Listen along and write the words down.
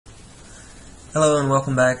Hello and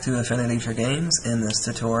welcome back to Affinity for Games. In this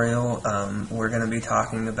tutorial, we're going to be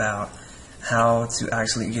talking about how to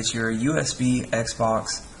actually get your USB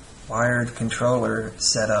Xbox wired controller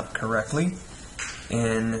set up correctly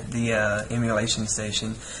in the emulation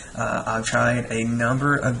station. I've tried a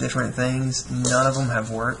number of different things. None of them have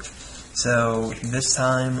worked. So this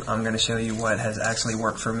time I'm going to show you what has actually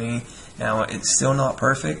worked for me. Now, it's still not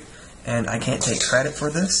perfect, and I can't take credit for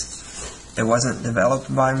this. It wasn't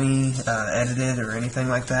developed by me, edited, or anything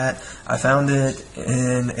like that. I found it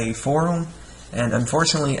in a forum, and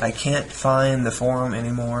unfortunately I can't find the forum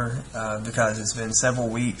anymore because it's been several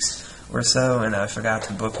weeks or so and I forgot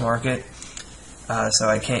to bookmark it. So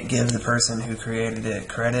I can't give the person who created it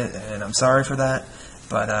credit, and I'm sorry for that,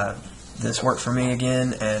 but this worked for me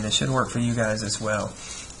again, and it should work for you guys as well.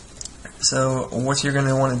 So what you're going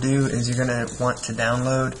to want to do is you're going to want to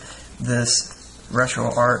download this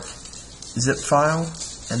RetroPie zip file,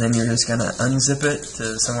 and then you're just going to unzip it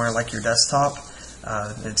to somewhere like your desktop.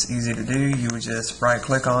 It's easy to do. You would just right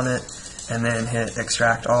click on it and then hit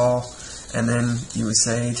extract all, and then you would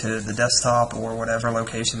say to the desktop or whatever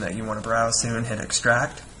location that you want to browse to and hit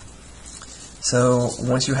extract. So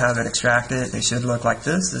once you have it extracted, it should look like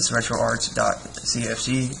this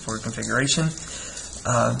RetroArch.cfg for configuration.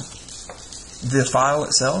 The file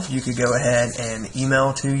itself you could go ahead and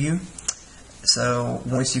email to you. So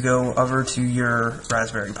once you go over to your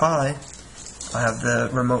Raspberry Pi, I have the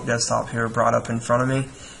remote desktop here brought up in front of me.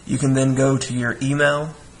 You can then go to your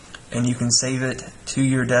email and you can save it to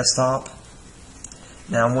your desktop.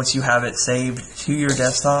 Now once you have it saved to your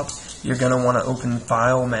desktop, you're going to want to open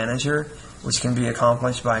File Manager, which can be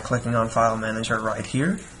accomplished by clicking on File Manager right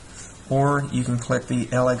here, or you can click the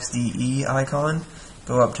LXDE icon,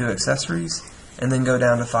 go up to Accessories, and then go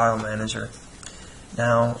down to File Manager.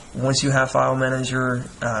 Now, once you have File Manager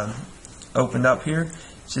opened up here,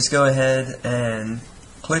 just go ahead and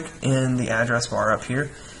click in the address bar up here,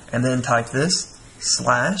 and then type this /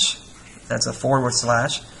 that's a / opt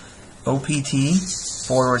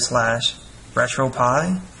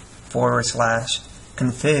 /retropie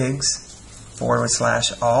 /configs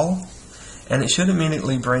 /all, and it should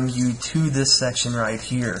immediately bring you to this section right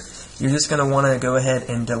here. You're just going to want to go ahead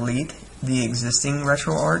and delete the existing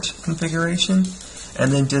RetroArch configuration, and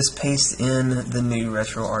then just paste in the new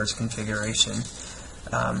RetroArch configuration.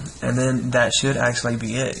 And then that should actually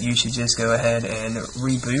be it. You should just go ahead and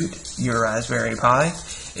reboot your Raspberry Pi.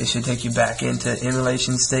 It should take you back into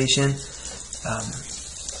Emulation Station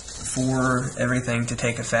for everything to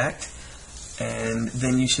take effect. And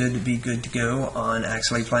then you should be good to go on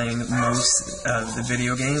actually playing most of the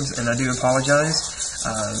video games. And I do apologize.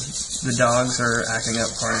 The dogs are acting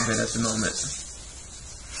up quite a bit at the moment.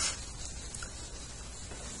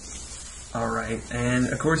 Alright, and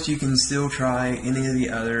of course you can still try any of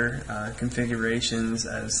the other configurations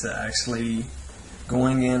as to actually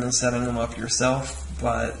going in and setting them up yourself,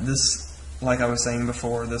 but this, like I was saying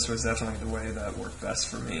before, this was definitely the way that worked best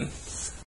for me.